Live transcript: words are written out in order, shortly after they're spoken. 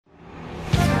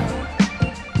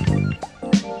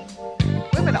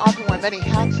often wear many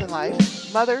hats in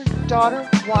life: mother, daughter,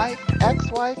 wife,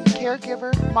 ex-wife,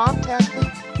 caregiver, mom taxi,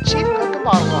 chief cook, and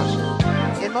bottle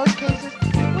washer. In most cases,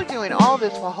 we're doing all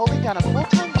this while holding down a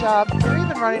full-time job or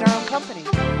even running our own company.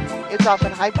 It's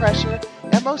often high pressure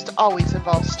and most always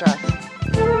involves stress.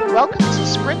 Welcome to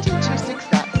Sprinting to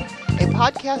Success, a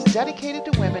podcast dedicated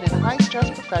to women in high-stress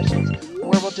professions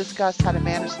where we'll discuss how to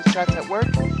manage the stress at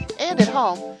work and at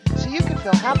home so you can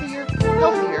feel happier,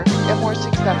 healthier, and more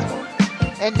successful.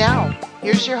 And now,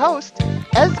 here's your host,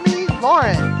 Esme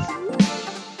Lawrence.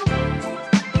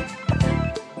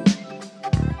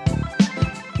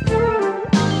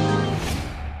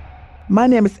 My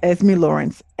name is Esme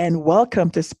Lawrence, and welcome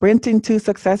to Sprinting to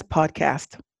Success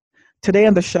podcast. Today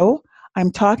on the show, I'm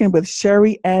talking with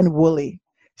Sherry Ann Woolley.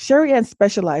 Sherry Ann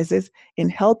specializes in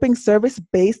helping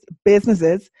service-based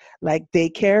businesses like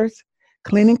daycares,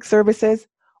 cleaning services,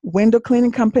 window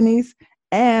cleaning companies,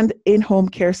 and in-home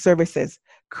care services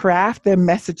craft their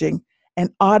messaging and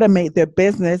automate their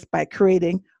business by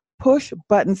creating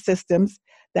push-button systems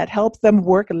that help them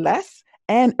work less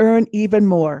and earn even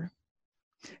more.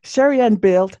 Sherry Ann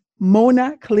built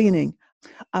Mona Cleaning,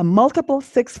 a multiple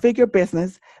six-figure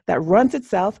business that runs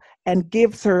itself and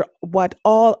gives her what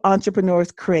all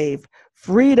entrepreneurs crave: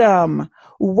 freedom.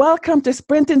 Welcome to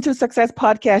Sprint into Success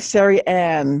podcast, Sherry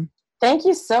Ann. Thank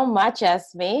you so much,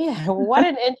 Esme. What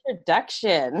an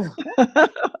introduction.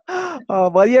 Oh,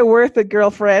 well, you're worth it,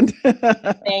 girlfriend.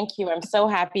 Thank you. I'm so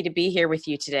happy to be here with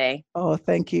you today. Oh,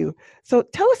 thank you. So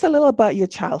tell us a little about your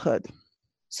childhood.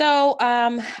 So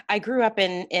I grew up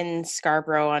in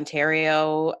Scarborough,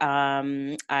 Ontario.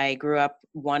 I grew up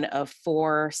one of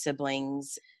four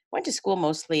siblings. Went to school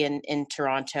mostly in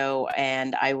Toronto,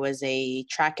 and I was a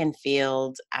track and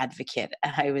field advocate.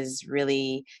 I was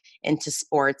really into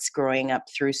sports growing up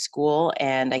through school,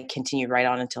 and I continued right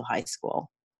on until high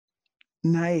school.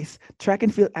 Nice. Track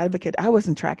and field advocate. I was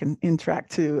in track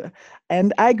too.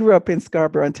 And I grew up in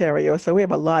Scarborough, Ontario, so we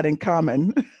have a lot in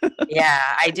common. Yeah,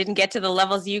 I didn't get to the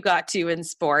levels you got to in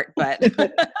sport, but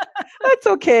That's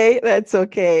okay. That's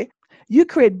okay. You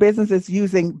create businesses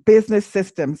using business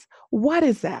systems. What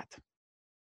is that?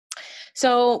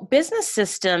 So business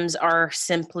systems are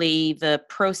simply the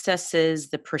processes,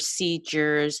 the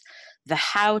procedures, the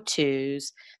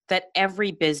how-tos that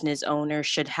every business owner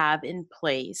should have in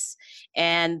place.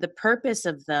 And the purpose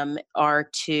of them are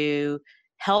to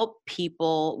help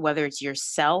people, whether it's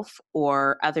yourself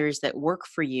or others that work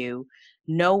for you,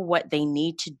 know what they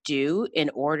need to do in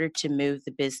order to move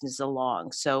the business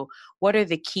along. So what are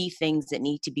the key things that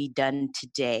need to be done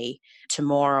today,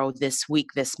 tomorrow, this week,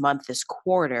 this month, this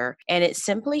quarter? And it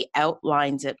simply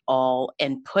outlines it all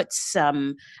and puts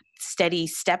some steady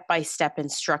step-by-step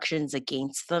instructions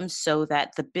against them so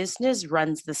that the business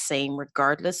runs the same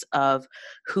regardless of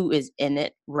who is in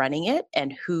it running it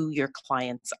and who your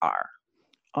clients are.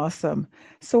 Awesome.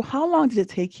 So how long did it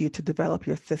take you to develop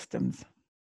your systems?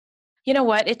 You know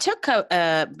what? It took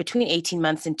between 18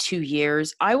 months and 2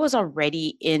 years. I was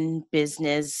already in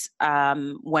business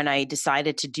when I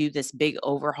decided to do this big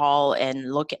overhaul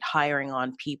and look at hiring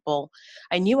on people.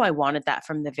 I knew I wanted that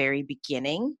from the very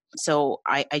beginning. So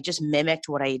I just mimicked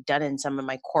what I had done in some of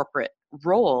my corporate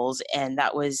roles. And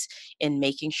that was in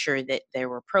making sure that there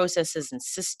were processes and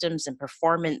systems and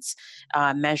performance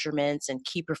measurements and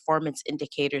key performance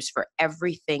indicators for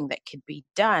everything that could be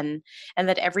done, and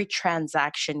that every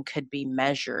transaction could be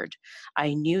measured.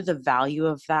 I knew the value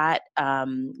of that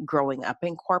growing up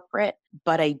in corporate,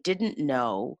 but I didn't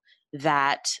know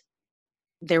that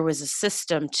there was a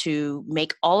system to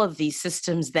make all of these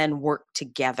systems then work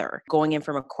together. Going in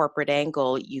from a corporate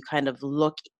angle, you kind of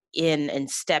look in and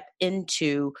step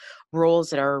into roles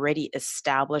that are already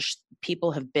established.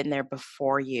 People have been there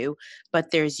before you,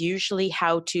 but there's usually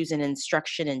how-tos and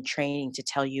instruction and training to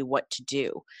tell you what to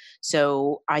do.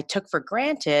 So I took for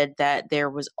granted that there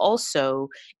was also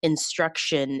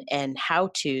instruction and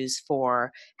how-tos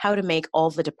for how to make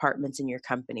all the departments in your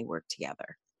company work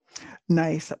together.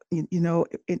 Nice. In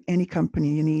any company,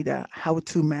 you need a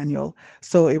how-to manual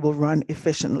so it will run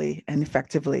efficiently and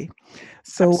effectively.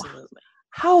 So Absolutely.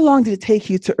 how long did it take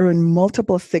you to earn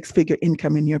multiple six-figure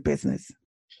income in your business?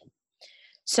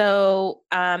 So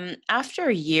after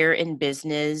a year in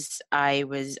business, I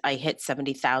hit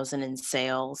 70,000 in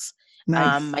sales.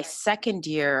 Nice. My second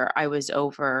year, I was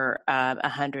over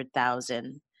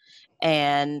 100,000,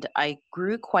 and I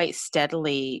grew quite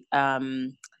steadily,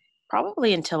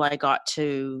 probably until I got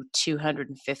to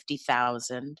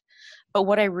 250,000. But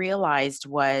what I realized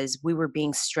was we were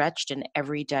being stretched in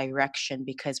every direction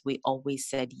because we always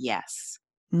said yes.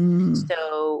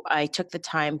 So I took the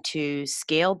time to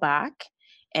scale back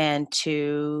and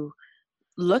to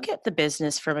look at the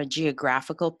business from a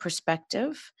geographical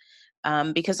perspective.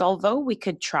 Because although we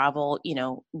could travel,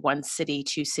 one city,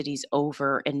 two cities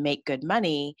over and make good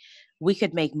money, we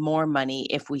could make more money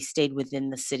if we stayed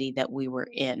within the city that we were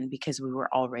in because we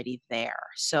were already there.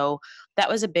 So that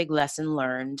was a big lesson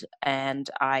learned. And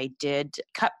I did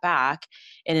cut back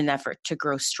in an effort to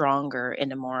grow stronger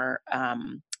in a more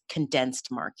condensed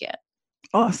market.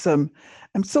 Awesome.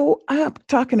 So I'm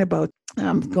talking about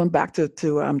going back to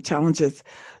challenges.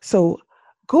 So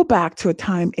go back to a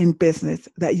time in business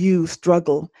that you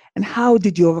struggle, and how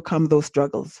did you overcome those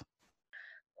struggles?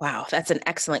 Wow, that's an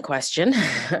excellent question.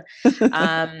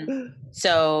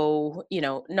 So,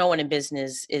 no one in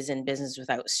business is in business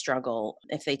without struggle.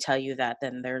 If they tell you that,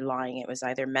 then they're lying. It was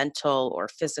either mental or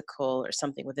physical or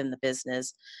something within the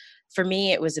business. For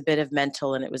me, it was a bit of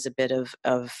mental and it was a bit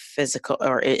of physical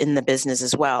or in the business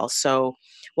as well. So,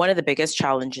 one of the biggest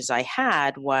challenges I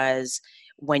had was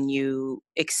when you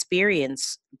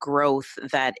experience growth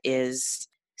that is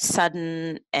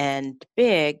sudden and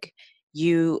big,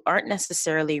 you aren't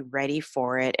necessarily ready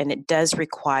for it. And it does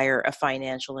require a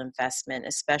financial investment,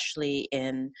 especially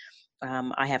in,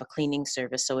 I have a cleaning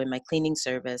service. So in my cleaning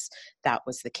service, that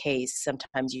was the case.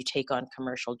 Sometimes you take on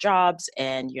commercial jobs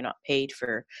and you're not paid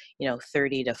for,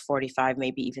 30 to 45,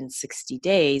 maybe even 60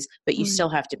 days, but you Right. still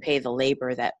have to pay the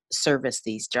labor that service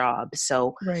these jobs.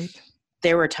 So Right.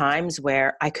 there were times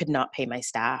where I could not pay my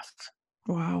staff.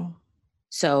 Wow.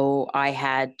 So I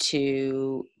had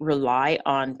to rely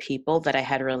on people that I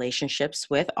had relationships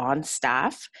with on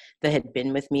staff that had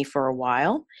been with me for a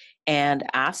while and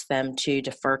ask them to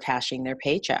defer cashing their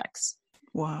paychecks.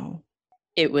 Wow.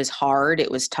 It was hard. It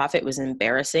was tough. It was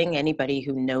embarrassing. Anybody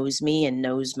who knows me and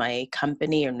knows my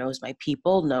company or knows my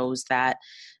people knows that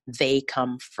they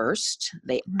come first.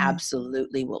 They Right.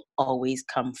 absolutely will always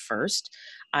come first.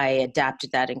 I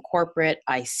adapted that in corporate.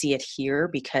 I see it here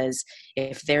because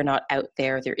if they're not out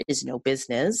there, there is no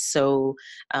business. So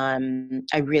I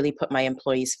really put my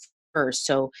employees first.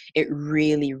 So it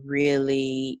really,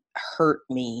 really hurt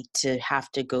me to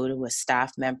have to go to a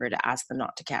staff member to ask them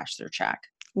not to cash their check.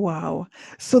 Wow.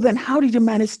 So then how did you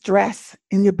manage stress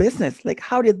in your business? Like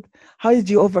how did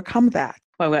you overcome that?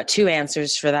 Well, I've got two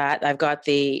answers for that. I've got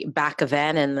the back of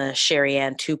N and the Sherry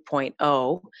Ann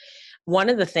 2.0. One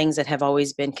of the things that have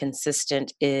always been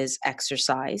consistent is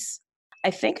exercise.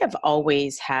 I think I've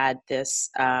always had this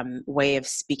way of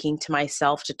speaking to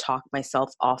myself to talk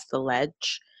myself off the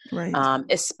ledge, Right.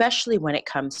 especially when it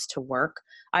comes to work.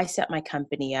 I set my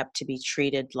company up to be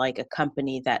treated like a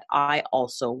company that I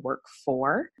also work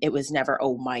for. It was never,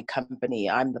 oh, my company,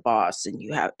 I'm the boss, and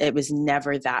it was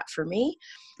never that for me.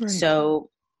 Right. So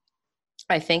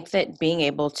I think that being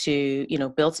able to,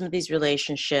 build some of these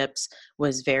relationships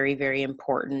was very, very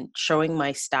important. Showing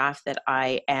my staff that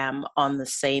I am on the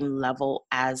same level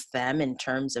as them in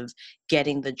terms of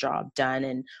getting the job done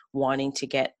and wanting to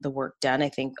get the work done. I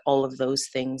think all of those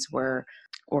things were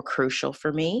crucial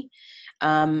for me.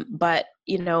 But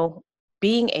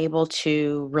being able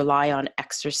to rely on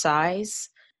exercise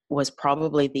was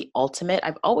probably the ultimate.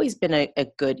 I've always been a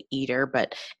good eater,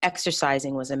 but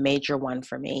exercising was a major one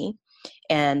for me.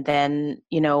 And then,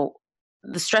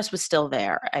 the stress was still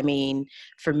there. I mean,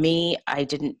 for me, I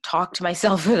didn't talk to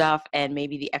myself enough, and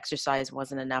maybe the exercise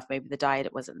wasn't enough. Maybe the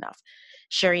diet wasn't enough.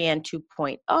 Sherry Ann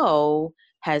 2.0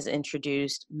 has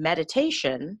introduced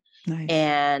meditation. Nice.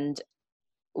 And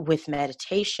with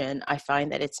meditation, I find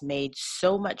that it's made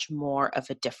so much more of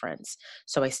a difference.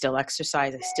 So I still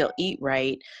exercise, I still eat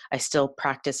right, I still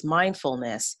practice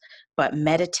mindfulness, but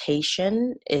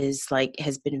meditation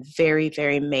has been very,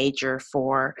 very major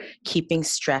for keeping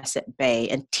stress at bay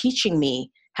and teaching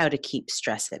me how to keep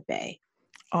stress at bay.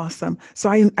 Awesome. So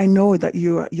I know that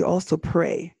you also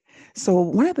pray. So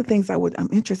one of the things I'm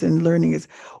interested in learning is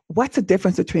what's the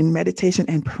difference between meditation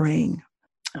and praying?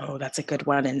 Oh, that's a good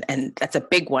one. And that's a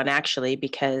big one, actually,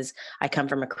 because I come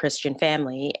from a Christian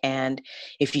family. And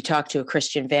if you talk to a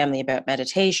Christian family about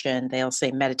meditation, they'll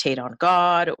say meditate on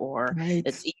God or Right.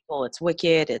 it's evil, it's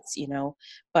wicked,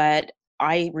 but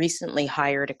I recently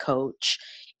hired a coach.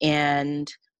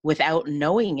 And without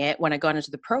knowing it, when I got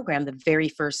into the program, the very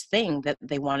first thing that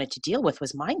they wanted to deal with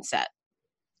was mindset.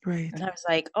 Right. And I was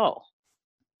like, oh,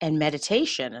 and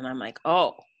meditation. And I'm like,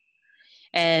 oh.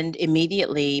 And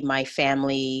immediately my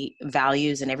family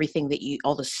values and everything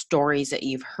all the stories that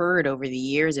you've heard over the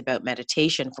years about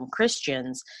meditation from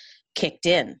Christians kicked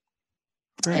in.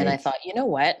 And I Right. thought, you know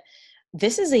what?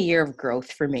 This is a year of growth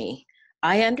for me.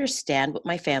 I understand what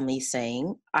my family's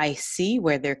saying. I see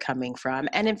where they're coming from.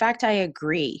 And in fact, I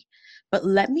agree. but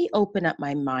let me open up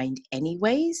my mind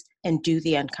anyways and do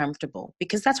the uncomfortable,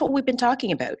 because that's what we've been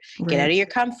talking about. Get out Right. of your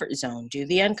comfort zone, do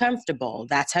the uncomfortable.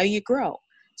 That's how you grow.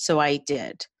 So I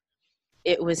did.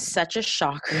 It was such a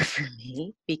shocker for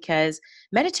me because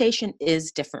meditation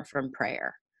is different from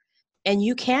prayer. And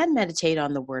you can meditate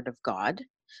on the word of God,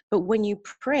 but when you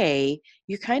pray,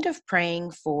 you're kind of praying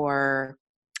for,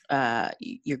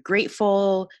 you're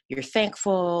grateful, you're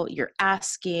thankful, you're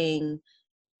asking,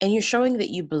 and you're showing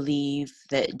that you believe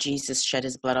that Jesus shed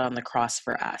his blood on the cross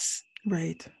for us.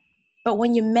 Right. But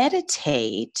when you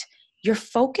meditate, you're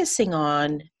focusing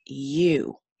on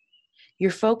you.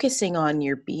 You're focusing on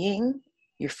your being,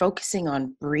 you're focusing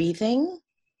on breathing.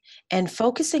 And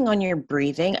focusing on your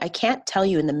breathing, I can't tell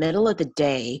you, in the middle of the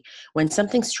day when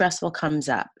something stressful comes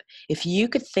up, if you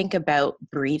could think about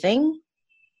breathing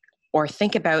or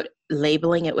think about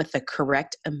labeling it with the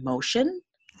correct emotion,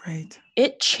 Right.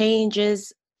 it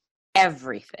changes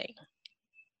everything.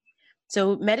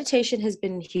 So meditation has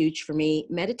been huge for me.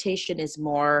 Meditation is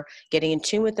more getting in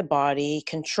tune with the body,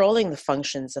 controlling the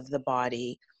functions of the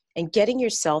body, and getting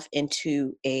yourself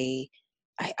into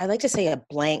I like to say, a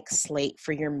blank slate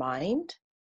for your mind.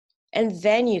 And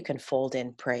then you can fold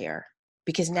in prayer,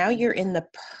 because now you're in the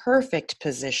perfect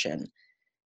position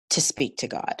to speak to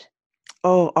God.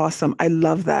 Oh, awesome. I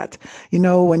love that.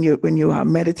 When you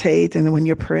meditate and when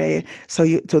you pray, so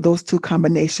those two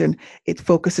combination, it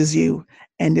focuses you,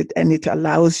 and it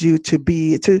allows you to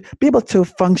be able to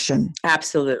function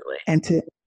Absolutely. and to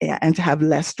yeah, and to have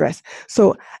less stress.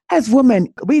 So as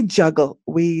women, we juggle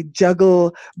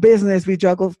business, we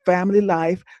juggle family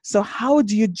life. So how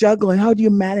do you juggle and how do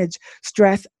you manage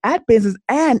stress at business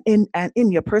and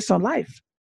in your personal life?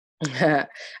 I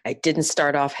didn't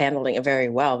start off handling it very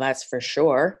well, that's for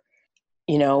sure.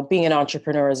 You know, being an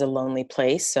entrepreneur is a lonely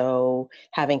place. So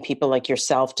having people like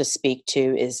yourself to speak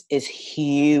to is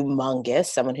humongous.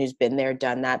 Someone who's been there,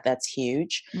 done that, that's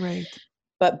huge. Right.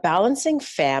 But balancing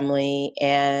family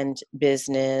and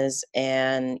business,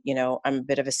 and I'm a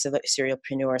bit of a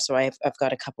serialpreneur, so I've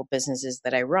got a couple businesses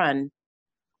that I run.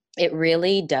 It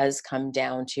really does come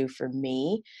down to, for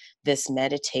me, this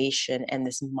meditation and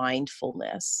this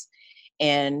mindfulness,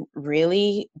 and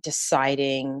really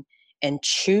deciding and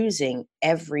choosing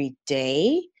every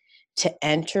day to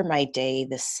enter my day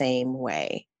the same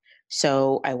way.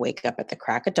 So I wake up at the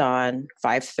crack of dawn,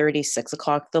 5:30, 6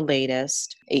 o'clock, the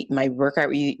latest. My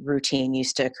workout routine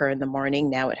used to occur in the morning.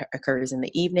 Now it occurs in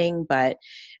the evening, but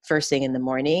first thing in the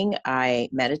morning, I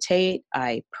meditate,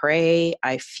 I pray,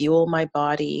 I fuel my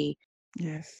body.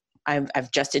 Yes.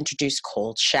 I've just introduced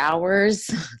cold showers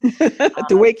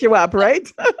To wake you up, right?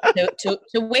 to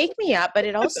wake me up, but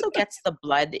it also gets the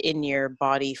blood in your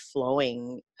body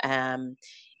flowing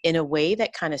in a way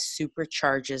that kind of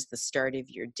supercharges the start of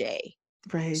your day.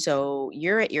 Right. So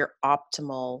you're at your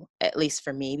optimal, at least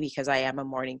for me, because I am a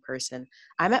morning person,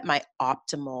 I'm at my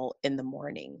optimal in the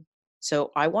morning.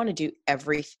 So I want to do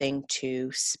everything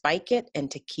to spike it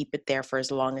and to keep it there for as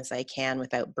long as I can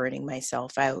without burning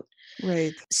myself out.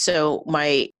 Right. So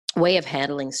my way of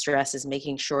handling stress is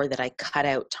making sure that I cut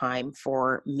out time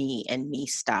for me and me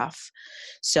stuff.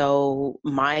 So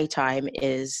my time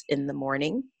is in the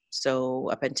morning. So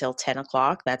up until 10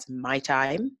 o'clock, that's my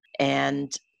time.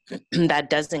 And that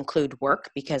does include work,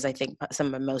 because I think some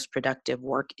of my most productive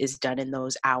work is done in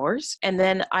those hours. And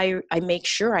then I make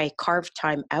sure I carve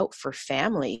time out for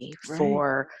family, Right.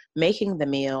 for making the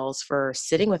meals, for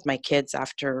sitting with my kids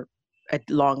after a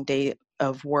long day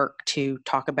of work to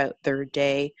talk about their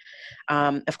day.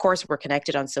 Of course, we're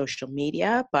connected on social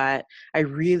media, but I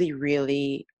really,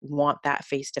 really want that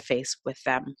face to face with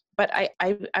them. But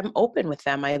I'm open with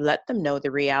them. I let them know the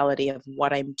reality of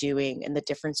what I'm doing and the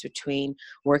difference between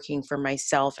working for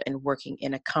myself and working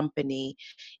in a company,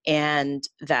 and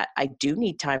that I do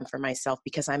need time for myself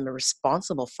because I'm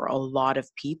responsible for a lot of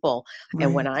people.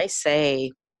 And when Right. I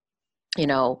say, you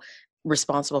know,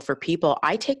 responsible for people,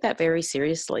 I take that very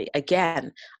seriously.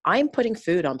 Again, I'm putting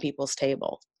food on people's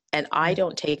table, and I Yes.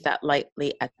 don't take that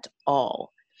lightly at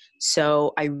all.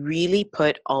 So I really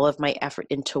put all of my effort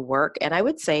into work. And I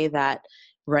would say that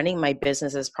running my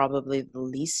business is probably the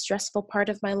least stressful part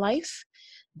of my life.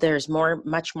 There's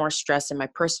much more stress in my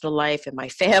personal life and my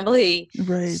family.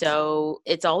 Right. So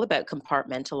it's all about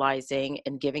compartmentalizing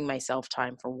and giving myself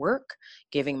time for work,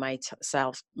 giving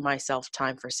myself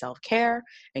time for self-care,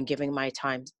 and giving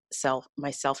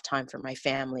myself time for my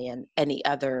family and any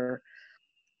other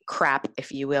crap,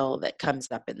 if you will, that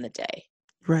comes up in the day.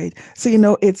 Right.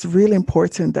 So it's really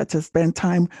important that to spend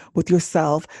time with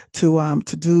yourself to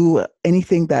do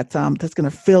anything that's going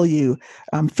to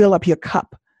fill up your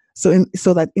cup. So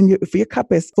that if your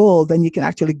cup is full, then you can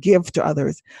actually give to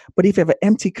others. But if you have an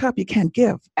empty cup, you can't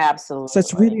give. So it's really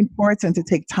Absolutely. important to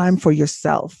take time for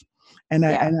yourself.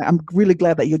 Yeah. And I'm really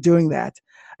glad that you're doing that.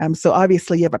 So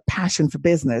obviously you have a passion for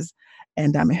business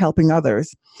and helping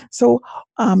others. So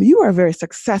you are a very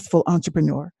successful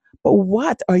entrepreneur. But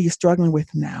what are you struggling with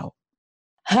now?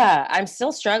 I'm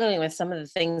still struggling with some of the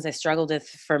things I struggled with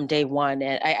from day one.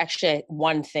 And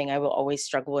one thing I will always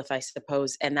struggle with, I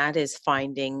suppose, and that is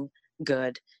finding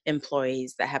good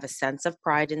employees that have a sense of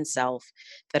pride in self,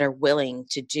 that are willing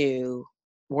to do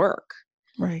work.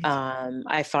 Right.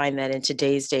 I find that in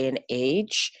today's day and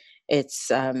age,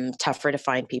 it's tougher to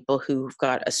find people who've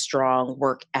got a strong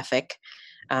work ethic,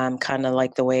 kind of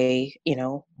like the way,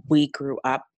 we grew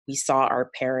up. We saw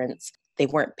our parents. They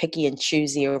weren't picky and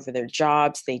choosy over their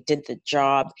jobs. They did the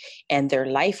job, and their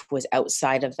life was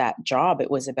outside of that job. It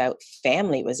was about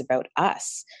family. It was about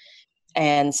us.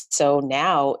 And so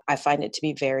now I find it to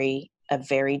be a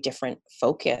very different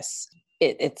focus.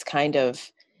 It's kind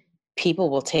of, people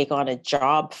will take on a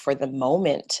job for the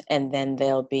moment and then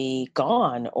they'll be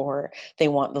gone, or they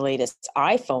want the latest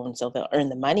iPhone, so they'll earn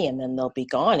the money and then they'll be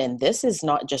gone. And this is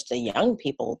not just a young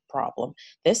people problem.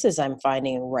 This is, I'm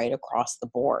finding, right across the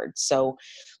board. So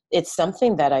it's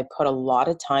something that I put a lot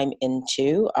of time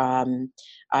into.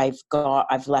 I've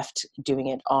left doing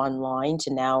it online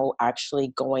to now actually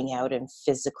going out and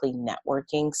physically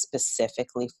networking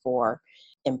specifically for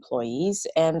employees.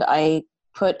 And I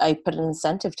put an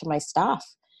incentive to my staff.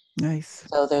 Nice.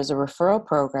 So there's a referral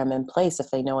program in place if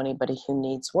they know anybody who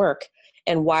needs work.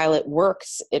 And while it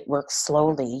works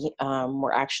slowly.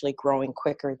 We're actually growing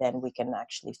quicker than we can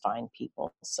actually find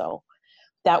people. So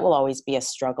that will always be a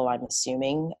struggle, I'm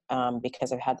assuming,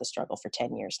 because I've had the struggle for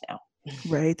 10 years now.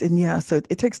 Right. And yeah, so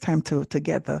it takes time to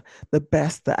get the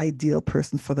ideal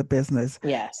person for the business.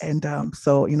 Yes. And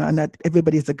so, and not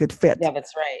everybody's a good fit. Yeah,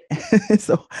 that's right.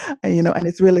 So, and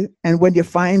it's really, and when you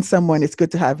find someone, it's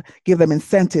good to give them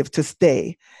incentive to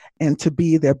stay and to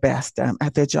be their best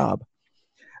at their job.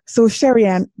 So Sherry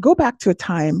Ann, go back to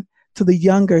the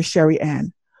younger Sherry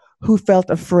Ann who felt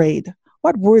afraid.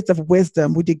 What words of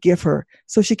wisdom would you give her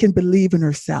so she can believe in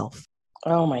herself?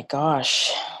 Oh my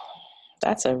gosh.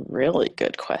 That's a really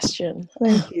good question.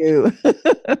 Thank you.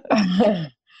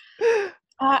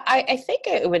 I think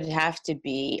it would have to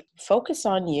be focus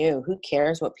on you. Who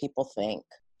cares what people think?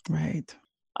 Right.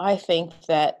 I think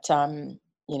that,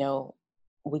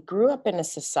 we grew up in a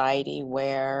society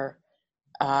where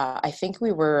I think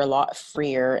we were a lot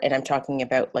freer. And I'm talking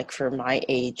about, like, for my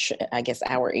age, I guess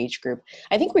our age group,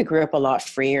 I think we grew up a lot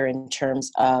freer in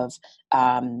terms of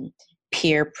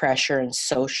peer pressure and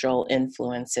social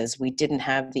influences. We didn't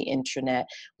have the internet.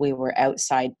 We were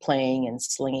outside playing and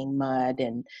slinging mud,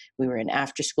 and we were in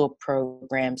after school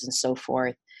programs and so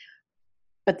forth.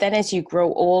 But then as you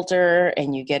grow older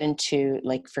and you get into,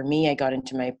 like, for me, I got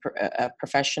into my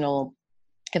professional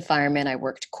environment. I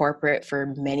worked corporate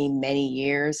for many, many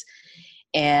years.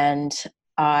 And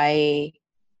I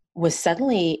was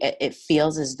suddenly, it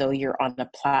feels as though you're on a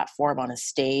platform, on a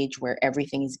stage where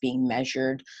everything is being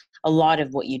measured. A lot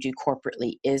of what you do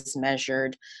corporately is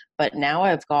measured. But now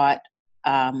I've got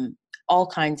all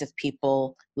kinds of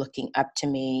people looking up to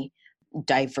me,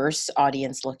 diverse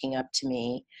audience looking up to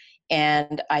me.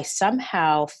 And I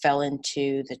somehow fell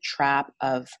into the trap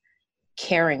of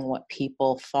caring what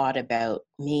people thought about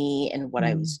me and what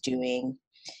I was doing.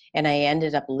 And I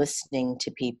ended up listening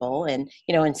to people. And,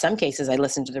 in some cases, I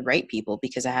listened to the right people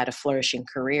because I had a flourishing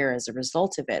career as a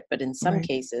result of it. But in some Right.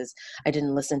 cases, I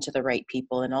didn't listen to the right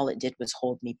people. And all it did was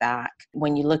hold me back.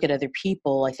 When you look at other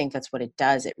people, I think that's what it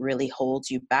does. It really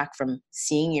holds you back from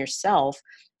seeing yourself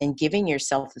and giving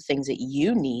yourself the things that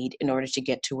you need in order to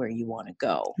get to where you want to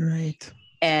go. Right.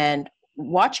 And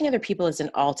watching other people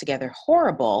isn't altogether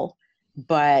horrible,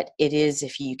 but it is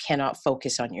if you cannot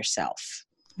focus on yourself.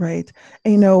 Right.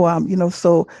 And,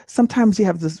 so sometimes you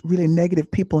have this really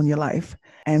negative people in your life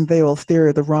and they will steer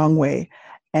you the wrong way.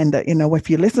 And, if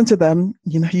you listen to them,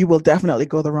 you will definitely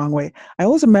go the wrong way. I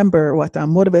always remember what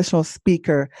motivational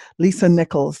speaker, Lisa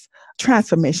Nichols,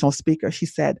 transformational speaker, she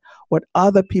said, what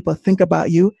other people think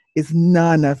about you is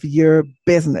none of your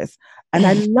business. And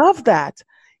I love that,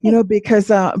 because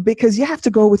you have to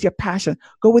go with your passion,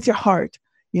 go with your heart,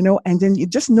 and then you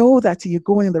just know that you're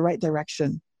going in the right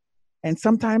direction. And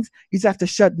sometimes you just have to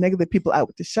shut negative people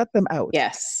out, to shut them out.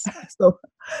 Yes.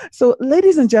 So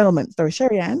ladies and gentlemen,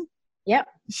 Sherry Ann. Yep.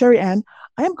 Sherry Ann,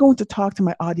 I am going to talk to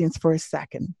my audience for a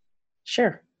second.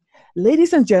 Sure.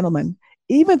 Ladies and gentlemen,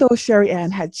 even though Sherry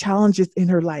Ann had challenges in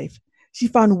her life, she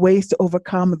found ways to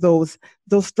overcome those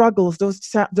struggles,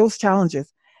 those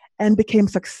challenges, and became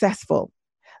successful.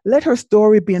 Let her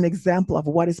story be an example of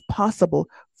what is possible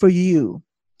for you.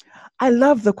 I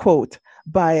love the quote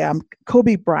by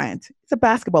Kobe Bryant. He's a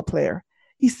basketball player.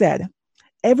 He said,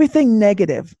 everything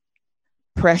negative,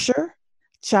 pressure,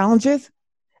 challenges,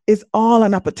 is all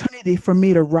an opportunity for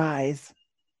me to rise.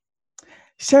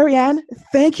 Sherry Ann,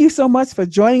 thank you so much for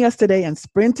joining us today and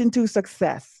Sprint into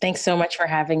Success. Thanks so much for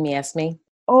having me, Esme.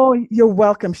 Oh, you're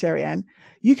welcome, Sherry Ann.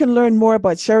 You can learn more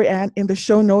about Sherry Ann in the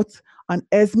show notes on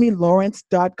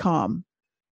esmelawrence.com.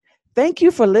 Thank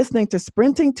you for listening to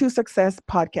Sprinting to Success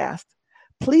podcast.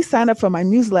 Please sign up for my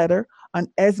newsletter on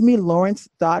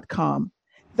esmelawrence.com.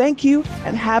 Thank you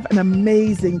and have an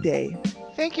amazing day.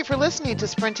 Thank you for listening to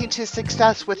Sprinting to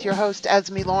Success with your host,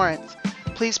 Esme Lawrence.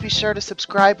 Please be sure to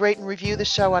subscribe, rate, and review the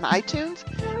show on iTunes.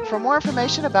 For more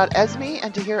information about Esme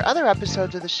and to hear other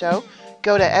episodes of the show,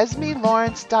 go to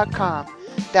esmelawrence.com.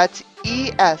 That's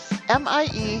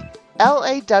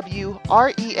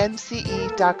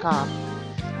ESMIELAWRENCE.com.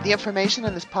 The information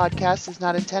in this podcast is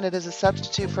not intended as a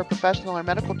substitute for professional or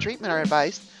medical treatment or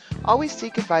advice. Always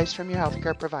seek advice from your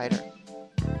healthcare provider.